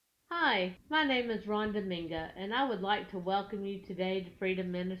Hi, my name is Ron Dominga, and I would like to welcome you today to Freedom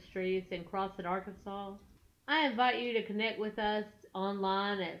Ministries in Crossett, Arkansas. I invite you to connect with us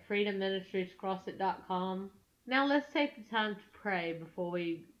online at freedomministriescrossett.com. Now let's take the time to pray before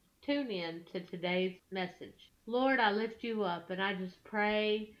we tune in to today's message. Lord, I lift you up and I just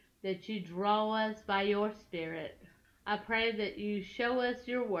pray that you draw us by your Spirit. I pray that you show us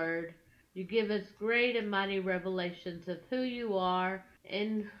your word. You give us great and mighty revelations of who you are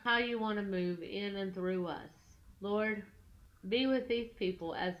and how you want to move in and through us. Lord, be with these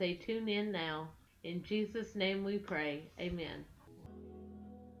people as they tune in now. In Jesus' name we pray. Amen.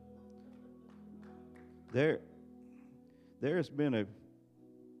 There, there's been a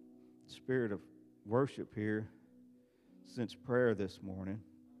spirit of worship here since prayer this morning.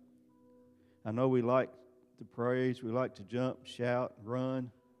 I know we like to praise, we like to jump, shout, run,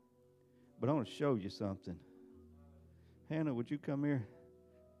 but I want to show you something. Hannah, would you come here?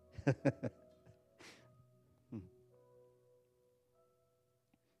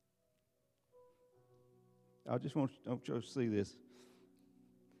 I just want you to see this.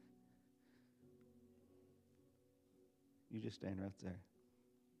 You just stand right there.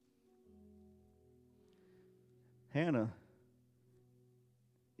 Hannah,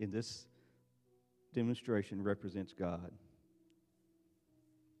 in this demonstration, represents God.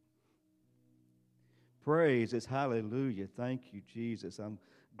 Praise is hallelujah. Thank you, Jesus. I'm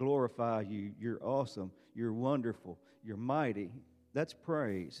glorify you. You're awesome. You're wonderful. You're mighty. That's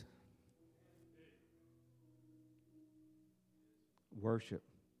praise. Worship.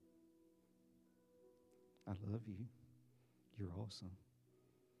 I love you. You're awesome.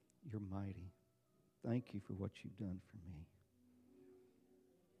 You're mighty. Thank you for what you've done for me.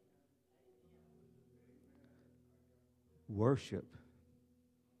 Worship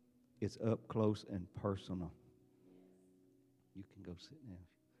is up close and personal. You can go sit down.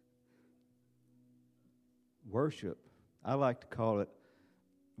 Worship, I like to call it,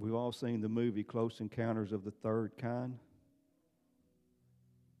 we've all seen the movie Close Encounters of the Third Kind.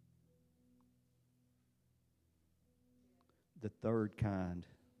 The third kind.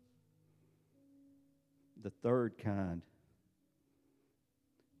 The third kind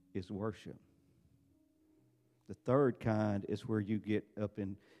is worship. The third kind is where you're up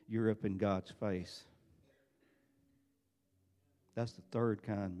in God's face. That's the third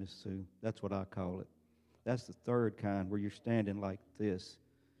kind, Miss Sue. That's what I call it. That's the third kind where you're standing like this,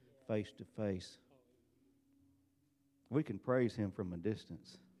 face to face. We can praise Him from a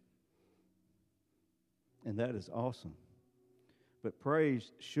distance. And that is awesome. But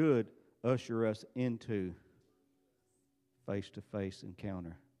praise should usher us into face-to-face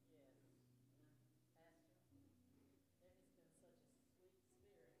encounter.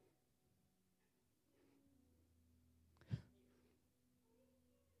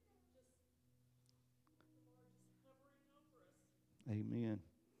 Amen.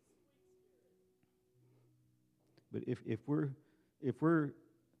 But if we're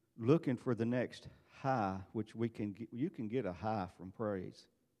looking for the next high, which you can get a high from praise.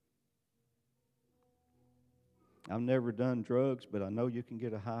 I've never done drugs, but I know you can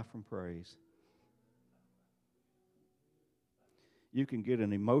get a high from praise. You can get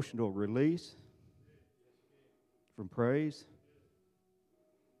an emotional release from praise.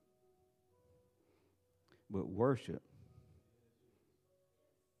 But worship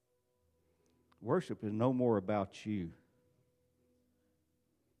is no more about you.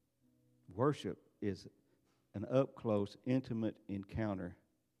 Worship is an up-close, intimate encounter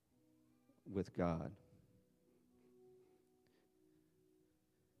with God.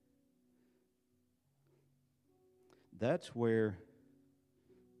 That's where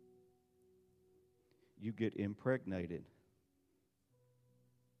you get impregnated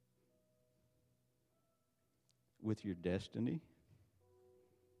with your destiny,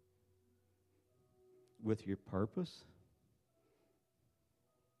 with your purpose,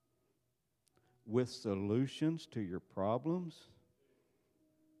 with solutions to your problems.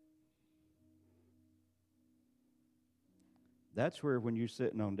 That's where when you're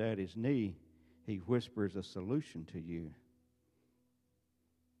sitting on Daddy's knee, He whispers a solution to you.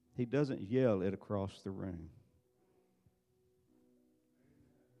 He doesn't yell it across the room.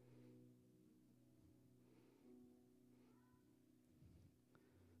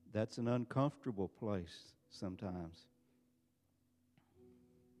 That's an uncomfortable place sometimes.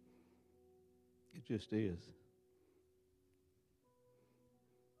 It just is.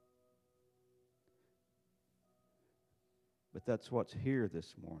 But that's what's here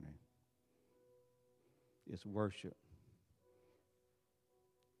this morning. Is worship.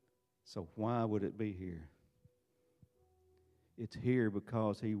 So why would it be here? It's here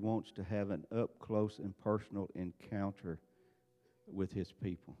because he wants to have an up close and personal encounter with his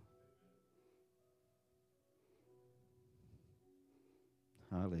people.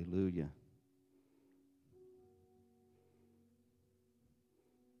 Hallelujah.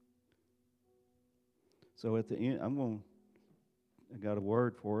 So at the end, I got a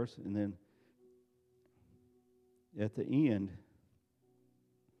word for us, and then at the end,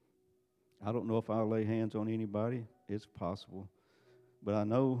 I don't know if I'll lay hands on anybody. It's possible. But I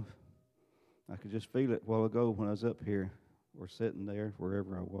know I could just feel it a while ago when I was up here or sitting there,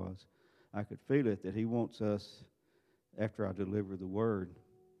 wherever I was. I could feel it that he wants us, after I deliver the word,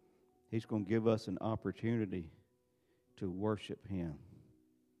 he's going to give us an opportunity to worship him,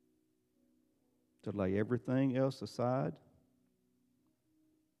 to lay everything else aside,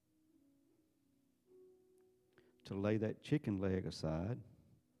 to lay that chicken leg aside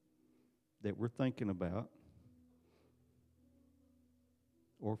that we're thinking about.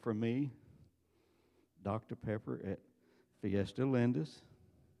 Or for me, Dr. Pepper at Fiesta Linda's.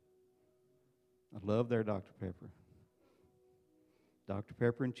 I love their Dr. Pepper. Dr.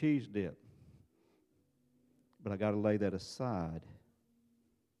 Pepper and cheese dip. But I got to lay that aside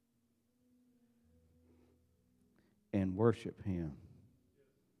and worship him.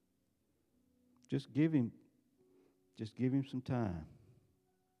 Just give him some time.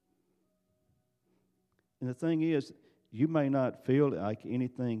 And the thing is, you may not feel like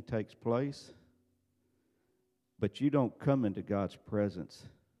anything takes place, but you don't come into God's presence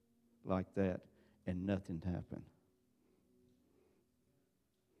like that and nothing happen.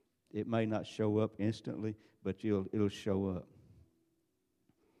 It may not show up instantly, but it'll show up.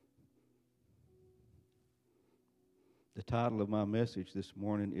 The title of my message this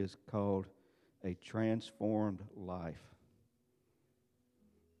morning is called A Transformed Life.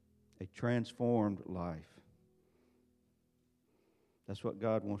 A transformed life. That's what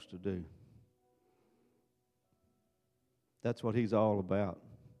God wants to do. That's what he's all about.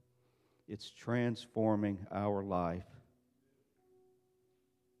 It's transforming our life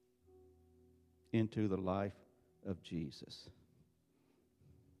into the life of Jesus.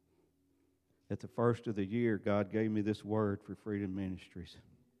 At the first of the year, God gave me this word for Freedom Ministries.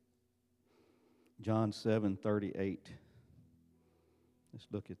 John 7:38. Let's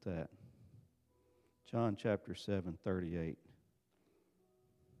look at that. John chapter 7:38.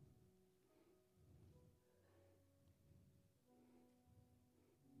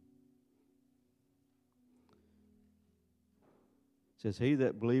 It says, "He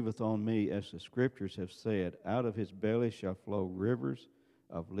that believeth on me, as the scriptures have said, out of his belly shall flow rivers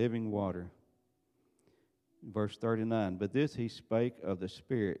of living water." Verse 39, "But this he spake of the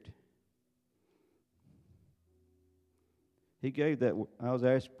Spirit." He gave that. I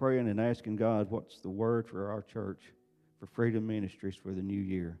was praying and asking God, what's the word for our church, for Freedom Ministries for the new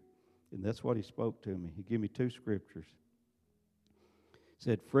year? And that's what he spoke to me. He gave me two scriptures. He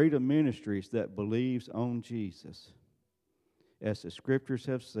said, "Freedom Ministries that believes on Jesus. As the scriptures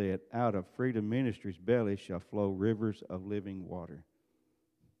have said, out of Freedom Ministries' belly shall flow rivers of living water."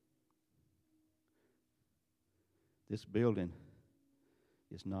 This building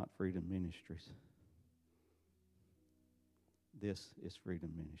is not Freedom Ministries. This is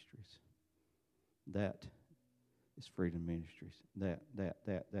Freedom Ministries. That is Freedom Ministries.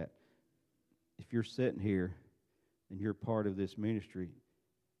 That. If you're sitting here and you're part of this ministry,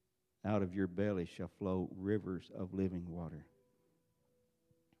 out of your belly shall flow rivers of living water.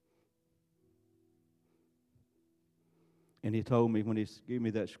 And he told me, when he gave me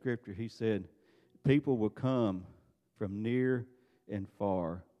that scripture, he said, people will come from near and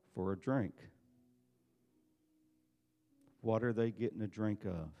far for a drink. What are they getting a drink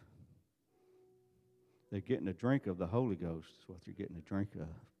of? They're getting a drink of the Holy Ghost is what they're getting a drink of.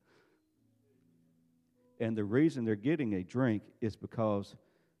 And the reason they're getting a drink is because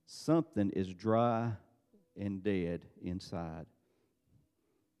something is dry and dead inside.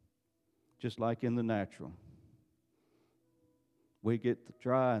 Just like in the natural. We get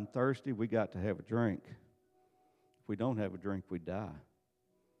dry and thirsty, we got to have a drink. If we don't have a drink, we die.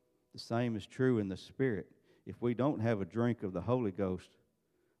 The same is true in the Spirit. If we don't have a drink of the Holy Ghost,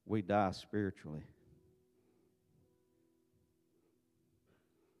 we die spiritually.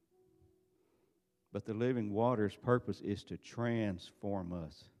 But the living water's purpose is to transform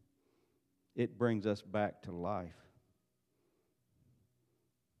us. It brings us back to life.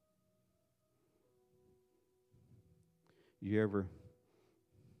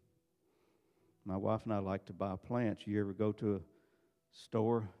 My wife and I like to buy plants. You ever go to a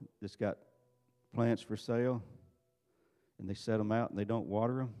store that's got plants for sale and they set them out and they don't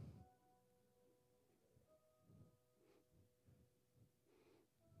water them?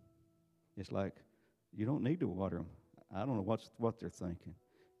 It's like, you don't need to water them. I don't know what they're thinking.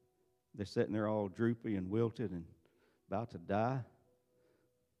 They're sitting there all droopy and wilted and about to die.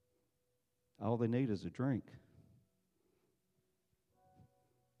 All they need is a drink.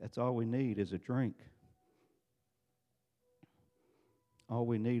 That's all we need is a drink. All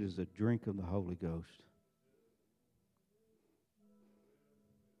we need is a drink of the Holy Ghost.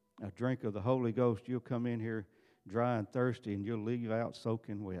 A drink of the Holy Ghost, you'll come in here dry and thirsty, and you'll leave out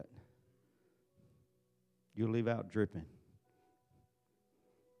soaking wet. You'll leave out dripping.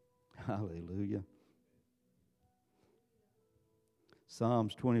 Hallelujah.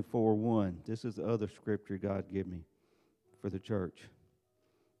 Psalms 24:1. This is the other scripture God gave me for the church.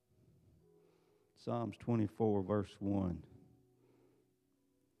 Psalms 24, verse 1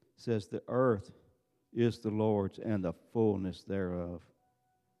 says, the earth is the Lord's and the fullness thereof,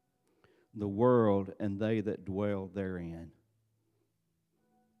 the world and they that dwell therein.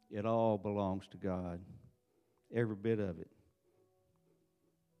 It all belongs to God, every bit of it.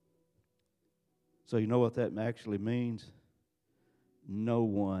 So you know what that actually means? No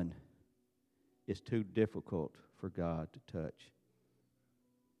one is too difficult for God to touch.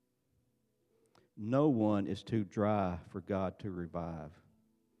 No one is too dry for God to revive.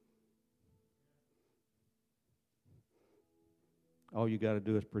 All you got to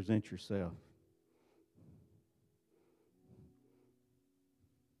do is present yourself.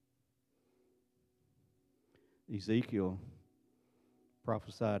 Ezekiel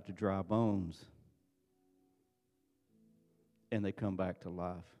prophesied to dry bones, and they come back to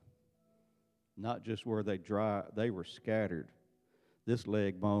life. Not just where they dry, they were scattered. This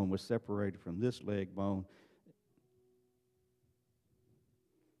leg bone was separated from this leg bone.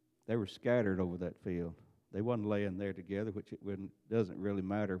 They were scattered over that field. They wasn't laying there together, which doesn't really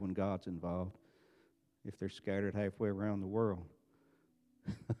matter when God's involved, if they're scattered halfway around the world.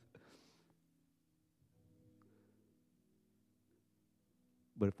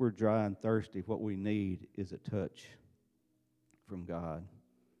 But if we're dry and thirsty, what we need is a touch from God.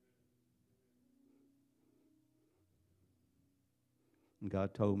 And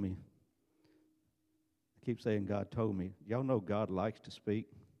God told me, I keep saying God told me. Y'all know God likes to speak.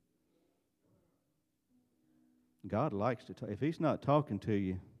 God likes to talk. If he's not talking to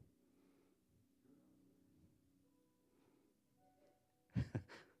you,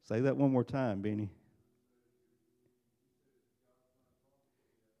 say that one more time, Benny.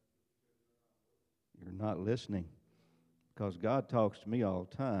 You're not listening, because God talks to me all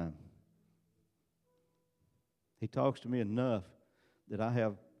the time. He talks to me enough that I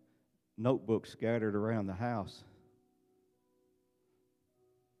have notebooks scattered around the house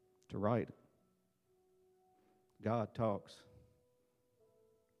to write. God talks.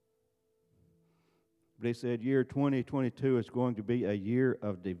 But he said year 2022 is going to be a year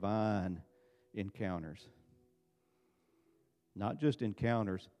of divine encounters. Not just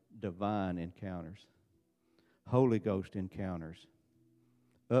encounters, divine encounters. Holy Ghost encounters.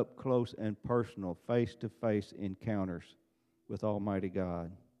 Up close and personal, face-to-face encounters with Almighty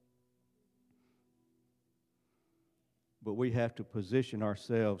God. But we have to position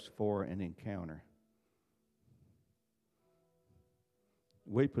ourselves for an encounter.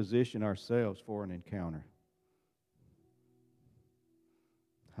 We position ourselves for an encounter.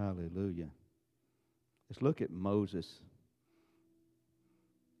 Hallelujah. Let's look at Moses.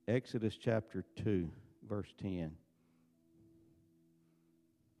 Exodus chapter 2, verse 10.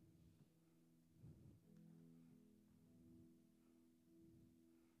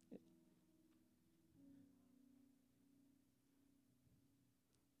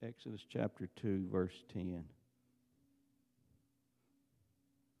 Exodus chapter 2, verse 10.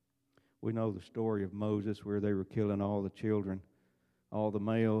 We know the story of Moses where they were killing all the children, all the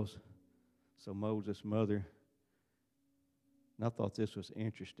males. So Moses' mother, and I thought this was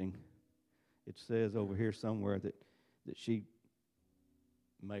interesting. It says over here somewhere that she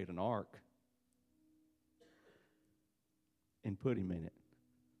made an ark and put him in it.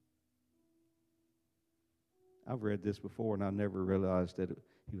 I've read this before, and I never realized that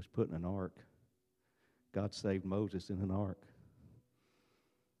he was put in an ark. God saved Moses in an ark.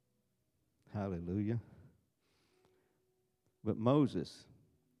 Hallelujah. But Moses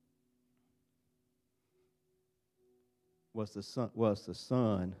was the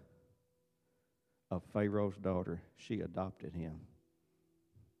son of Pharaoh's daughter. She adopted him.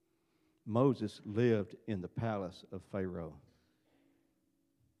 Moses lived in the palace of Pharaoh.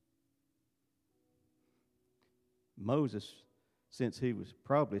 Moses, since he was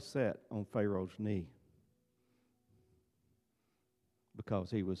probably sat on Pharaoh's knee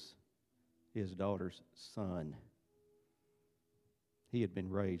because he was his daughter's son. He had been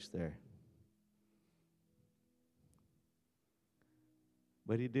raised there.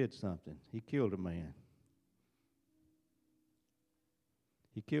 But he did something. He killed a man.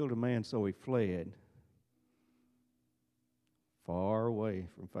 He killed a man, so he fled far away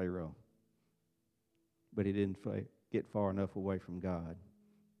from Pharaoh. But he didn't get far enough away from God.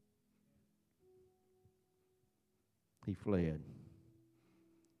 He fled.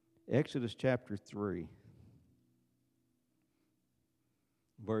 Exodus chapter 3,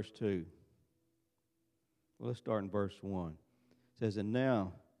 verse 2. Well, let's start in verse 1. It says,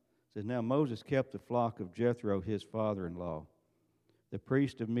 now Moses kept the flock of Jethro, his father-in-law, the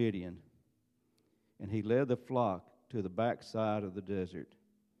priest of Midian, and he led the flock to the backside of the desert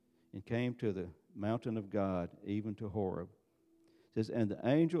and came to the mountain of God, even to Horeb. It says, and the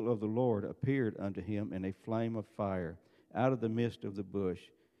angel of the Lord appeared unto him in a flame of fire out of the midst of the bush.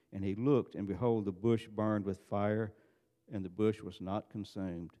 And he looked, and behold, the bush burned with fire, and the bush was not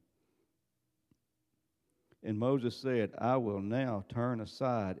consumed. And Moses said, I will now turn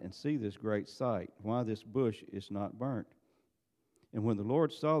aside and see this great sight, why this bush is not burnt. And when the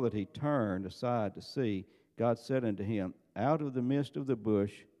Lord saw that he turned aside to see, God said unto him, out of the midst of the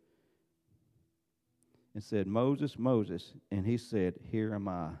bush, and said, Moses, Moses. And he said, here am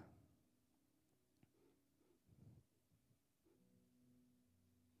I.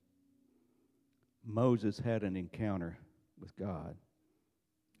 Moses had an encounter with God,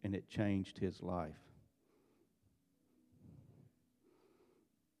 and it changed his life.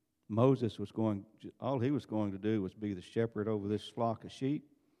 Moses all he was going to do was be the shepherd over this flock of sheep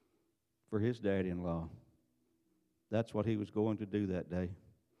for his daddy-in-law. That's what he was going to do that day.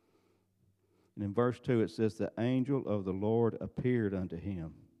 And in verse 2 it says, the angel of the Lord appeared unto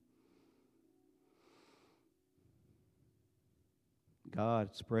him.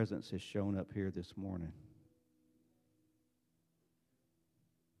 God's presence has shown up here this morning.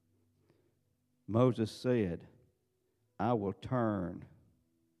 Moses said, I will turn.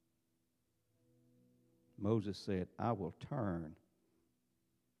 Moses said, I will turn.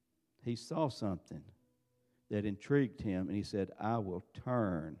 He saw something that intrigued him, and he said, I will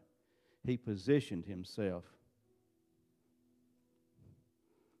turn. He positioned himself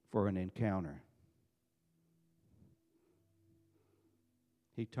for an encounter.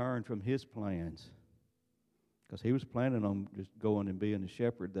 He turned from his plans, because he was planning on just going and being a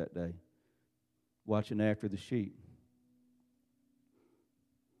shepherd that day, watching after the sheep.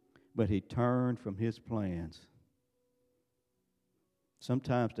 But he turned from his plans.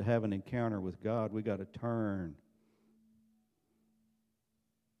 Sometimes to have an encounter with God, we got to turn.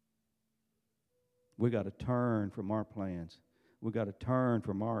 We got to turn from our plans. We got to turn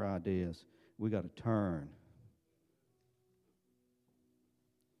from our ideas. We got to turn.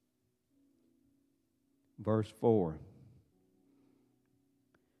 Verse 4.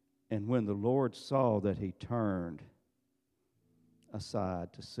 And when the Lord saw that he turned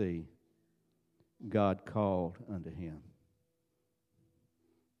aside to see, God called unto him.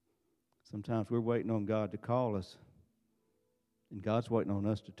 Sometimes we're waiting on God to call us, and God's waiting on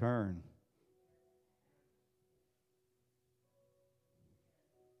us to turn.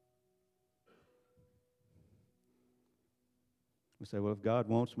 We say, well, if God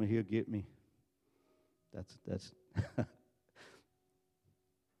wants me, he'll get me. That's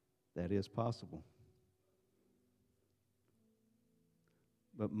that is possible.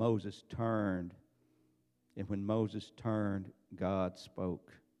 But Moses turned, and when Moses turned, God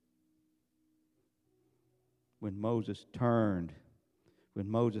spoke. When Moses turned, when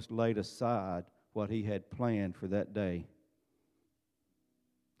Moses laid aside what he had planned for that day,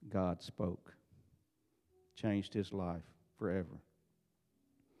 God spoke. Changed his life forever.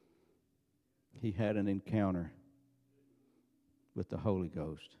 He had an encounter with the Holy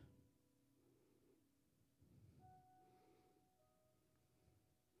Ghost.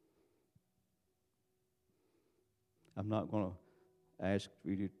 I'm not going to ask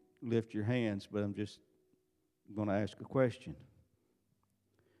you to lift your hands, but I'm just going to ask a question.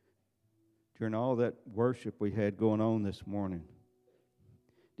 During all that worship we had going on this morning,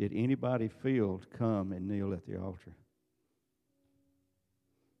 did anybody feel to come and kneel at the altar?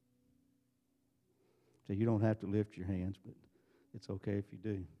 So you don't have to lift your hands, but it's okay if you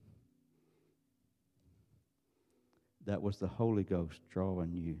do. That was the Holy Ghost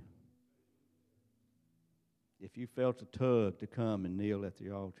drawing you. If you felt a tug to come and kneel at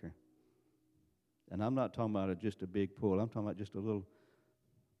the altar, and I'm not talking about just a big pull, I'm talking about just a little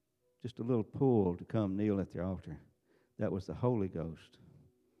pull to come kneel at the altar. That was the Holy Ghost.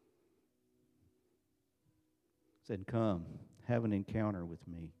 Said, come, have an encounter with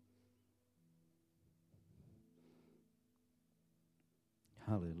me.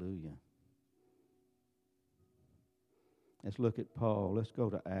 Hallelujah. Let's look at Paul. Let's go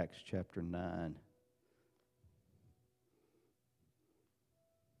to Acts chapter 9.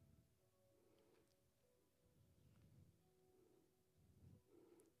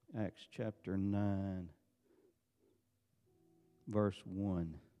 Acts chapter 9, verse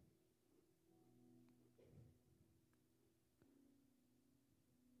 1.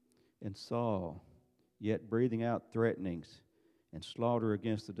 And Saul, yet breathing out threatenings and slaughter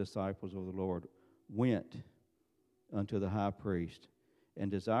against the disciples of the Lord, went unto the high priest,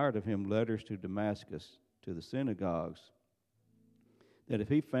 and desired of him letters to Damascus, to the synagogues, that if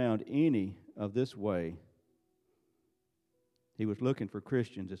he found any of this way, he was looking for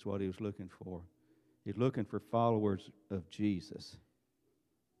Christians, that's what he was looking for. He's looking for followers of Jesus.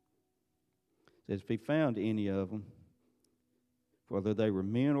 It says, if he found any of them, whether they were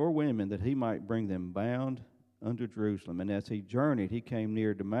men or women, that he might bring them bound unto Jerusalem. And as he journeyed, he came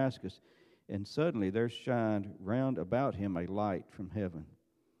near Damascus, and suddenly there shined round about him a light from heaven.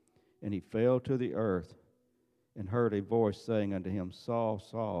 And he fell to the earth, and heard a voice saying unto him, Saul,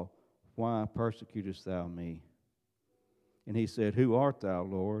 Saul, why persecutest thou me? And he said, Who art thou,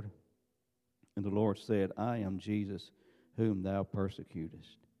 Lord? And the Lord said, I am Jesus, whom thou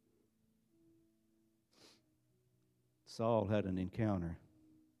persecutest. Saul had an encounter.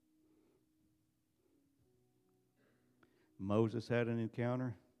 Moses had an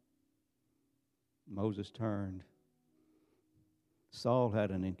encounter. Moses turned. Saul had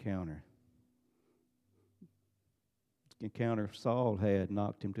an encounter. The encounter Saul had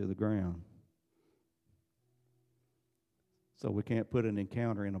knocked him to the ground. So we can't put an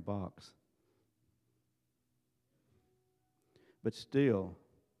encounter in a box. But still,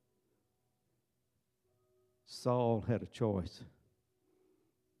 Saul had a choice.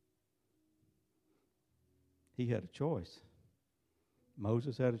 He had a choice.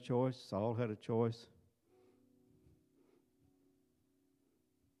 Moses had a choice. Saul had a choice.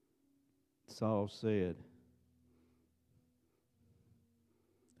 Saul said,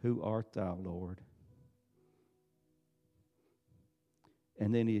 Who art thou, Lord?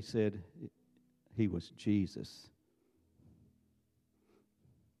 And then he said he was Jesus.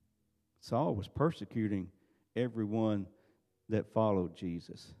 Saul was persecuting everyone that followed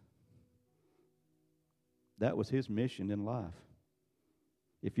Jesus. That was his mission in life.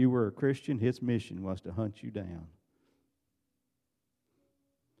 If you were a Christian, his mission was to hunt you down.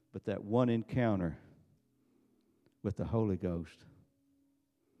 But that one encounter with the Holy Ghost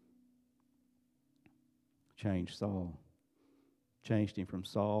changed Saul. Changed him from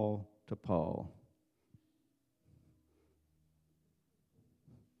Saul to Paul.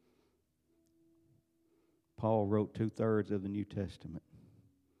 Paul wrote 2/3 of the New Testament.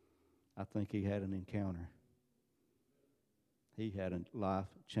 I think he had an encounter. He had a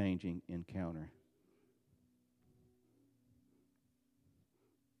life-changing encounter.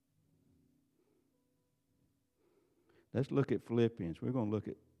 Let's look at Philippians. We're going to look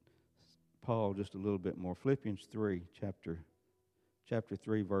at Paul just a little bit more. Philippians 3, chapter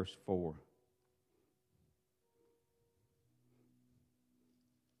 3, verse 4.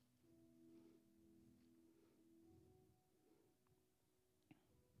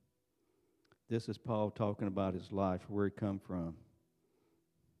 This is Paul talking about his life, where he come from.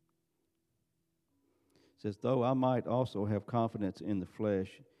 It says, Though I might also have confidence in the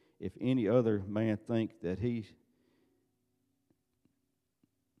flesh, if any other man thinketh that he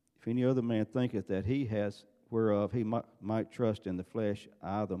has whereof he might trust in the flesh,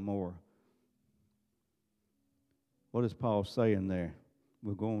 I the more. What is Paul saying there?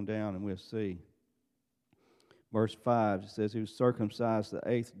 We'll go on down and we'll see. Verse 5 says, He was circumcised the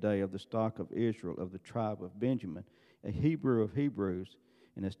 8th day of the stock of Israel, of the tribe of Benjamin, a Hebrew of Hebrews,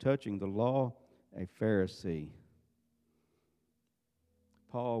 and as touching the law, a Pharisee.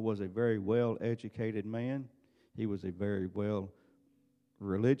 Paul was a very well-educated man. He was a very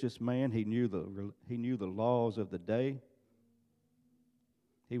religious man. He knew the laws of the day.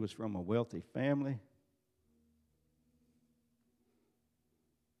 He was from a wealthy family.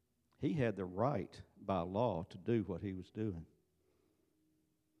 He had the right by law to do what he was doing.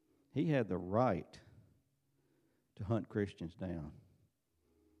 He had the right to hunt Christians down.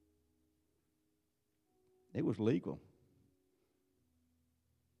 It was legal.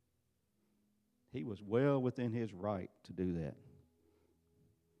 He was well within his right to do that.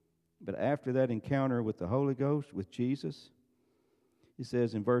 But after that encounter with the Holy Ghost, with Jesus, he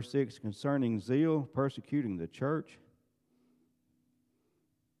says in verse 6, concerning zeal, persecuting the church.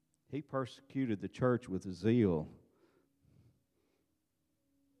 He persecuted the church with zeal.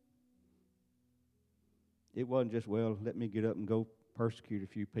 It wasn't just, well, let me get up and go persecute a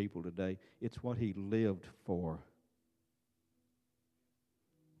few people today. It's what he lived for.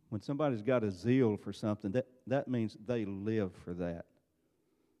 When somebody's got a zeal for something, that means they live for that.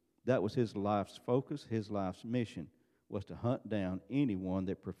 That was his life's focus, his life's mission, was to hunt down anyone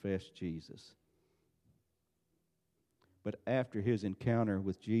that professed Jesus. But after his encounter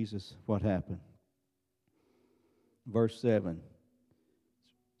with Jesus, what happened? Verse 7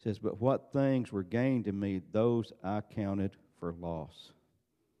 says, "But what things were gained to me, those I counted for loss."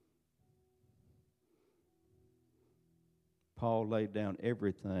 Paul laid down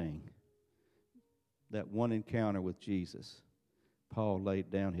everything. That one encounter with Jesus. Paul laid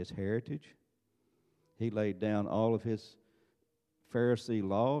down his heritage. He laid down all of his Pharisee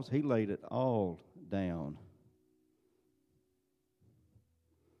laws. He laid it all down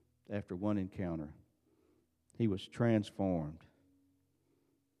after one encounter. He was transformed.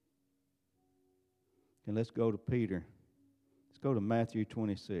 And let's go to Peter. Let's go to Matthew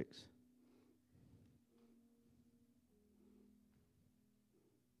 26.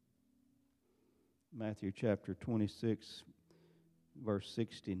 Matthew chapter 26, verse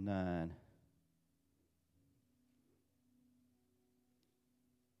 69.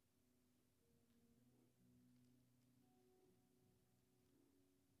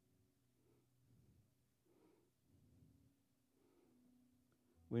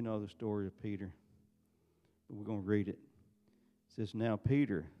 We know the story of Peter, but we're going to read it. It says, "Now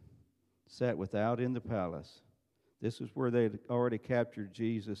Peter sat without in the palace." This is where they had already captured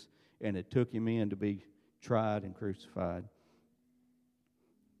Jesus, and it took him in to be tried and crucified.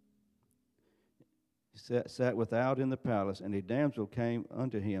 He sat without in the palace, and a damsel came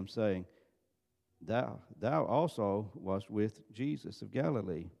unto him, saying, Thou also wast with Jesus of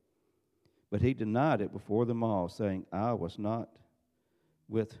Galilee. But he denied it before them all, saying, I was not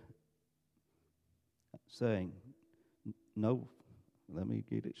with, saying, no, let me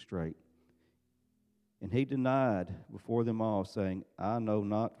get it straight. And he denied before them all, saying, I know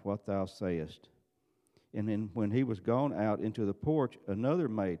not what thou sayest. And then when he was gone out into the porch, another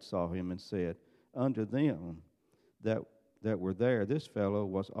maid saw him and said unto them that were there, This fellow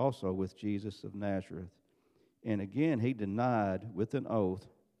was also with Jesus of Nazareth. And again he denied with an oath,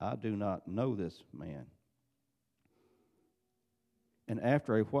 I do not know this man. And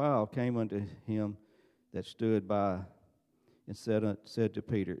after a while came unto him that stood by and said to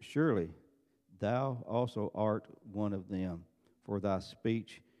Peter, Surely thou also art one of them, for thy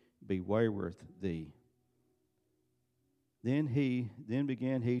speech bewaileth thee. Then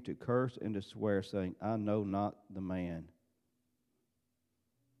began he to curse and to swear, saying, I know not the man.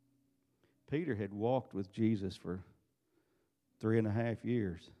 Peter had walked with Jesus for 3.5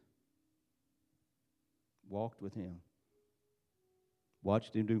 years. Walked with him.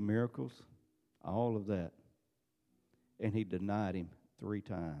 Watched him do miracles. All of that. And he denied him 3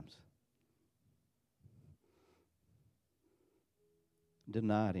 times.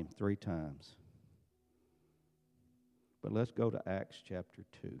 Denied him 3 times. But let's go to Acts chapter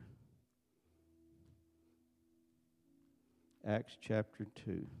 2. Acts chapter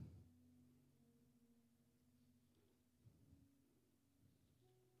 2. It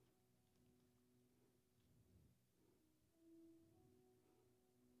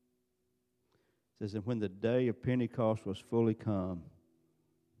says, And when the day of Pentecost was fully come,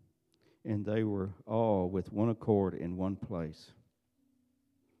 and they were all with one accord in one place.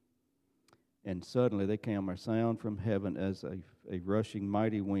 And suddenly there came a sound from heaven as a rushing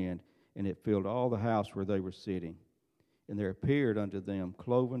mighty wind, and it filled all the house where they were sitting. And there appeared unto them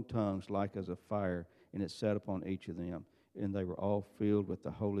cloven tongues like as of fire, and it sat upon each of them. And they were all filled with the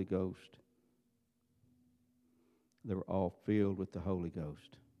Holy Ghost. They were all filled with the Holy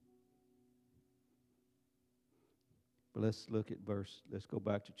Ghost. But let's go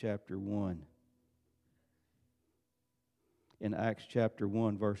back to chapter 1. In Acts chapter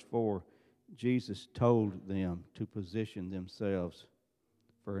 1, verse 4, Jesus told them to position themselves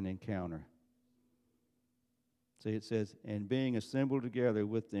for an encounter. See, it says, And being assembled together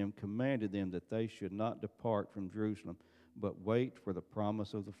with them, commanded them that they should not depart from Jerusalem, but wait for the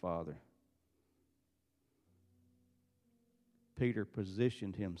promise of the Father. Peter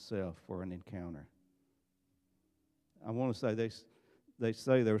positioned himself for an encounter. I want to say they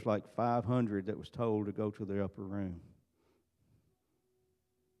say there was like 500 that was told to go to the upper room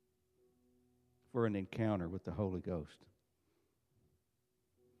for an encounter with the Holy Ghost.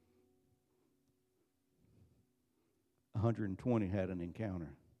 – 120 had an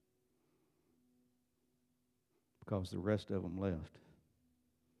encounter because the rest of them left.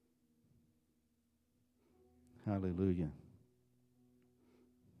 Hallelujah.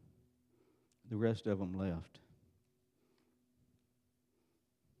 The rest of them left.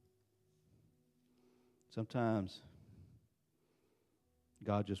 Sometimes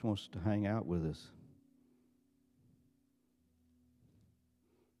God just wants to hang out with us.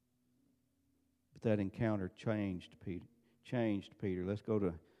 But that encounter changed Peter. Let's go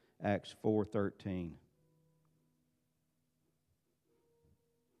to Acts 4:13.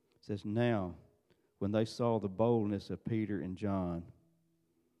 It says, "Now, when they saw the boldness of Peter and John,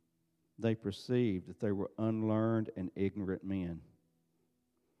 they perceived that they were unlearned and ignorant men.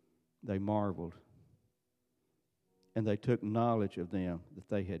 They marveled, and they took knowledge of them that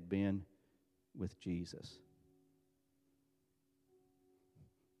they had been with Jesus."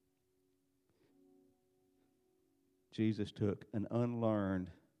 Jesus took an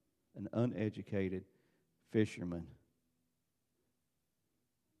unlearned, an uneducated fisherman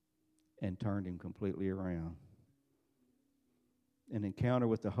and turned him completely around. An encounter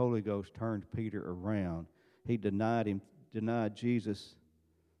with the Holy Ghost turned Peter around. He denied Jesus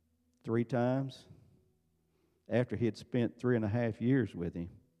 3 times after he had spent 3.5 years with him.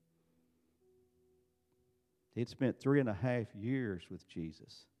 He'd spent 3.5 years with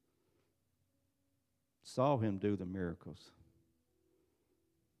Jesus. Saw him do the miracles.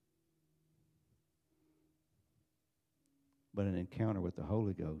 But an encounter with the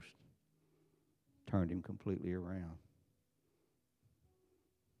Holy Ghost turned him completely around.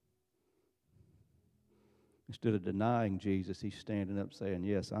 Instead of denying Jesus, he's standing up saying,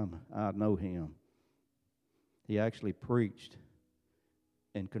 "Yes, I know him." He actually preached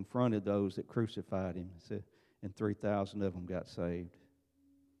and confronted those that crucified him, and 3,000 of them got saved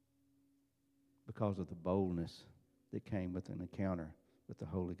because of the boldness that came with an encounter with the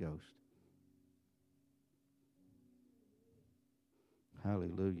Holy Ghost.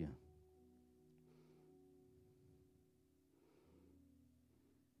 Hallelujah.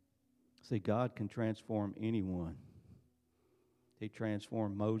 See, God can transform anyone. He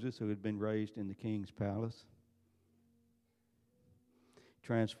transformed Moses, who had been raised in the king's palace.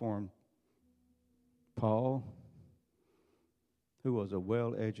 Transformed Paul, who was a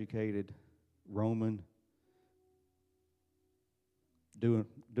well-educated Roman,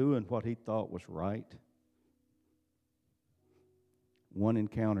 doing what he thought was right. One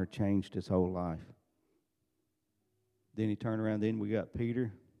encounter changed his whole life. Then he turned around. Then we got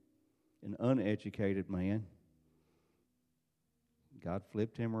Peter, an uneducated man. God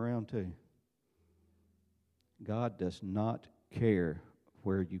flipped him around too. God does not care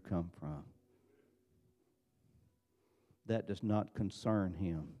where you come from. That does not concern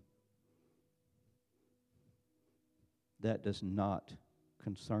him. That does not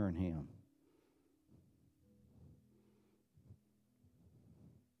concern him.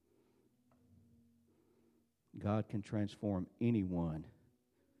 God can transform anyone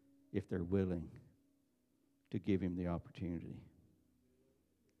if they're willing to give him the opportunity.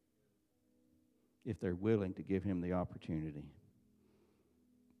 If they're willing to give him the opportunity.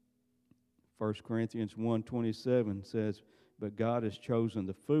 1 Corinthians 1:27 says, "But God has chosen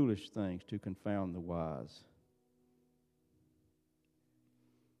the foolish things to confound the wise."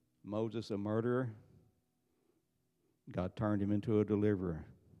 Moses, a murderer, God turned him into a deliverer.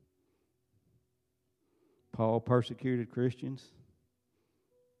 Paul persecuted Christians.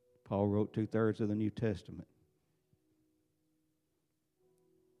 Paul wrote 2/3 of the New Testament.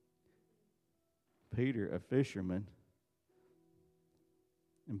 Peter, a fisherman,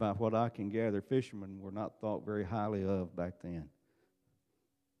 and by what I can gather, fishermen were not thought very highly of back then.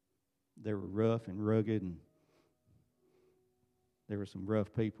 They were rough and rugged, and there were some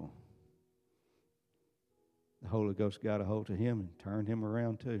rough people. The Holy Ghost got a hold of him and turned him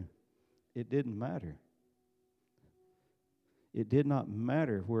around too. It didn't matter. It did not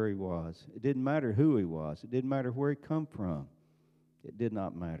matter where he was. It didn't matter who he was. It didn't matter where he come from. It did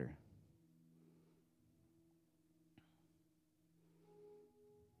not matter.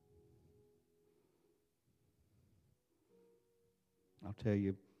 I'll tell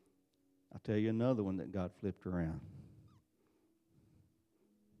you another one that God flipped around.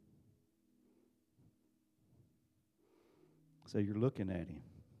 So you're looking at him.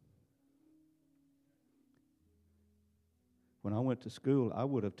 When I went to school, I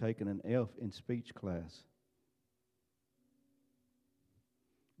would have taken an F in speech class.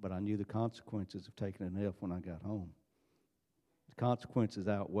 But I knew the consequences of taking an F when I got home. The consequences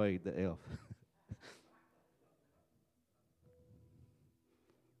outweighed the F.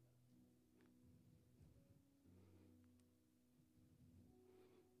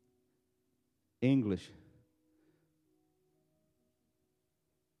 English.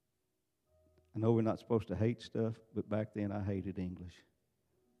 I know we're not supposed to hate stuff, but back then I hated English.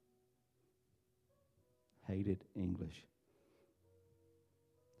 Hated English.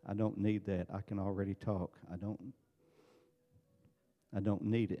 I don't need that. I can already talk. I don't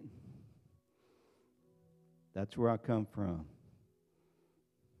need it. That's where I come from.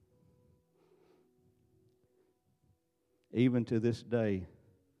 Even to this day,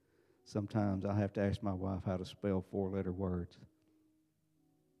 sometimes I have to ask my wife how to spell 4-letter words.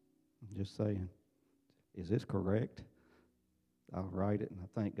 I'm just saying, is this correct? I'll write it, and I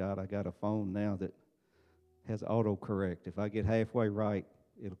thank God I got a phone now that has autocorrect. If I get halfway right,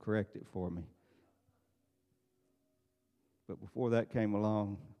 it'll correct it for me. But before that came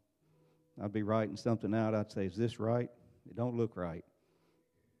along, I'd be writing something out. I'd say, is this right? It don't look right.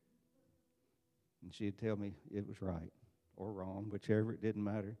 And she'd tell me it was right or wrong, whichever. It didn't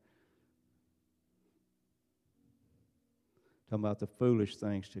matter. Talking about the foolish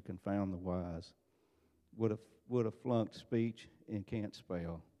things to confound the wise. Would have flunked speech and can't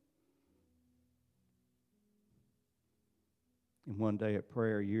spell. And one day at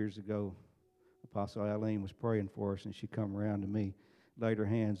prayer years ago, Apostle Eileen was praying for us, and she come around to me, laid her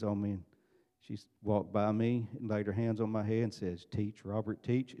hands on me, and she walked by me and laid her hands on my head and says, "Teach, Robert,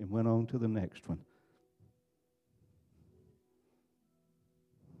 teach," and went on to the next one.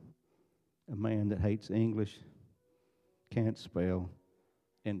 A man that hates English, can't spell,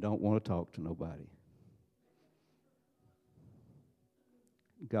 and don't want to talk to nobody.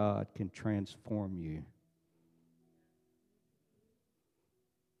 God can transform you.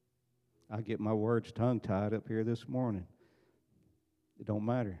 I get my words tongue-tied up here this morning. It don't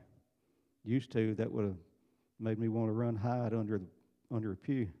matter. Used to, that would have made me want to run hide under a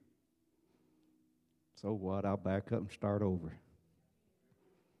pew. So what? I'll back up and start over.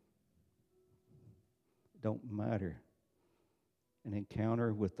 It don't matter. An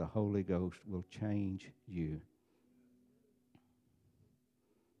encounter with the Holy Ghost will change you.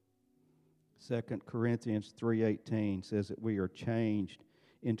 2 Corinthians 3:18 says that we are changed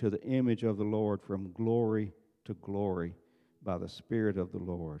into the image of the Lord from glory to glory by the Spirit of the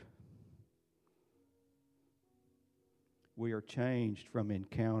Lord. We are changed from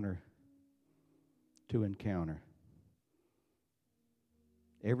encounter to encounter.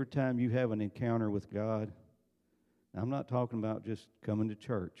 Every time you have an encounter with God, I'm not talking about just coming to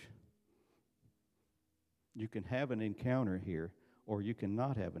church. You can have an encounter here, or you can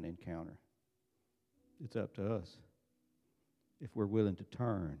not have an encounter. It's up to us. If we're willing to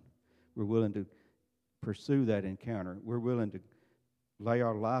turn, we're willing to pursue that encounter, we're willing to lay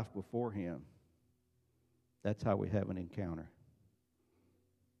our life before Him. That's how we have an encounter.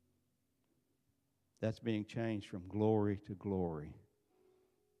 That's being changed from glory to glory.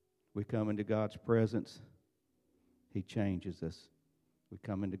 We come into God's presence, He changes us. We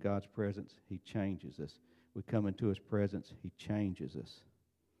come into God's presence, He changes us. We come into His presence, He changes us.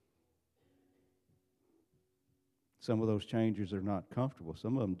 Some of those changes are not comfortable.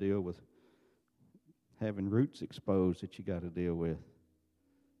 Some of them deal with having roots exposed that you got to deal with.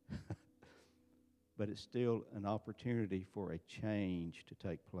 But it's still an opportunity for a change to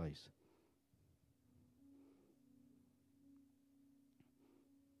take place.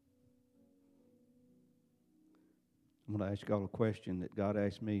 I'm going to ask you all a question that God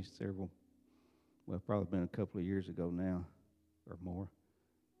asked me probably been a couple of years ago now or more.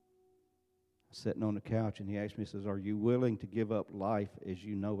 Sitting on the couch, and He asked me, He says, "Are you willing to give up life as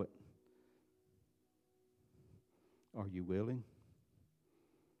you know it?" Are you willing?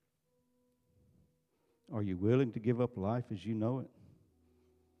 Are you willing to give up life as you know it?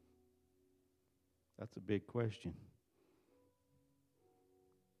 That's a big question.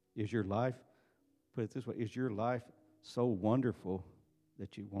 Is your life, put it this way, is your life so wonderful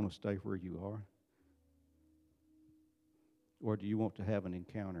that you want to stay where you are? Or do you want to have an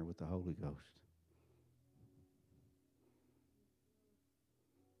encounter with the Holy Ghost?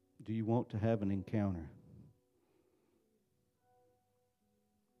 Do you want to have an encounter?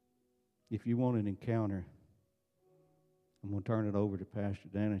 If you want an encounter, I'm going to turn it over to Pastor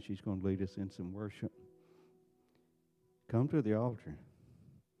Dan, and she's going to lead us in some worship. Come to the altar.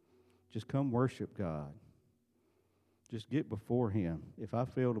 Just come worship God. Just get before Him. If I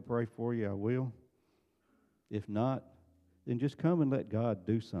fail to pray for you, I will. If not, then just come and let God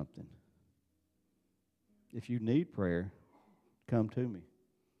do something. If you need prayer, come to me.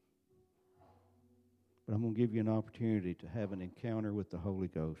 But I'm going to give you an opportunity to have an encounter with the Holy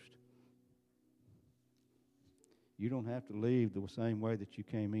Ghost. You don't have to leave the same way that you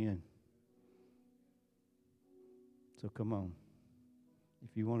came in. So come on.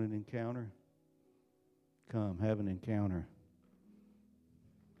 If you want an encounter, come, have an encounter.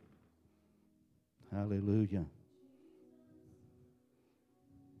 Hallelujah.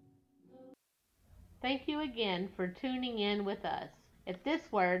 Thank you again for tuning in with us. If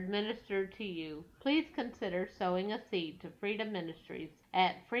this word ministered to you, please consider sowing a seed to Freedom Ministries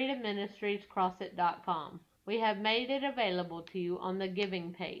at freedomministriescrossit.com. We have made it available to you on the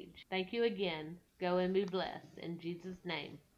giving page. Thank you again. Go and be blessed. In Jesus' name.